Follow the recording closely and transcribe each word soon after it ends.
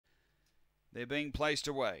They're being placed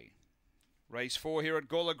away. Race 4 here at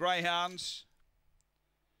Gawler Greyhounds.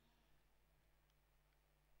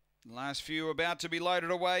 Last few about to be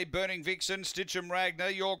loaded away. Burning Vixen, Stitchem Ragnar,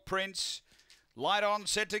 York Prince. Light on,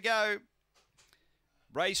 set to go.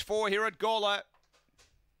 Race 4 here at Gawler.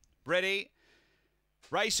 Ready.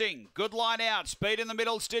 Racing, good line out, speed in the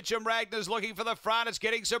middle, Stitchem Ragnar's looking for the front, it's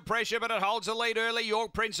getting some pressure but it holds the lead early,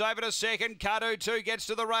 York Prince over to second, Cardo 2 gets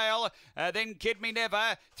to the rail, then Kid Me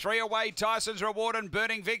Never, 3 away, Tyson's Reward and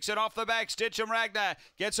Burning Vixen off the back, Stitchem Ragnar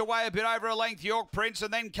gets away a bit over a length, York Prince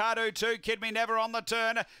and then Cardo 2, Kid Me Never on the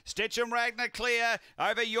turn, Stitchem Ragnar clear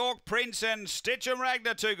over York Prince and Stitchem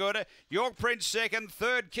Ragnar too good, York Prince second,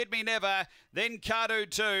 third Kid Me Never, then Cardo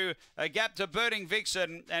 2, a gap to Burning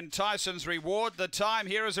Vixen and Tyson's Reward. The time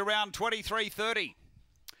here is around 23:30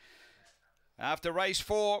 after race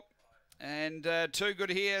 4, and too good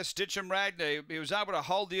here. Stitchem Ragnar, he was able to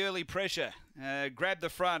hold the early pressure, grab the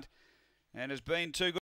front, and has been too good.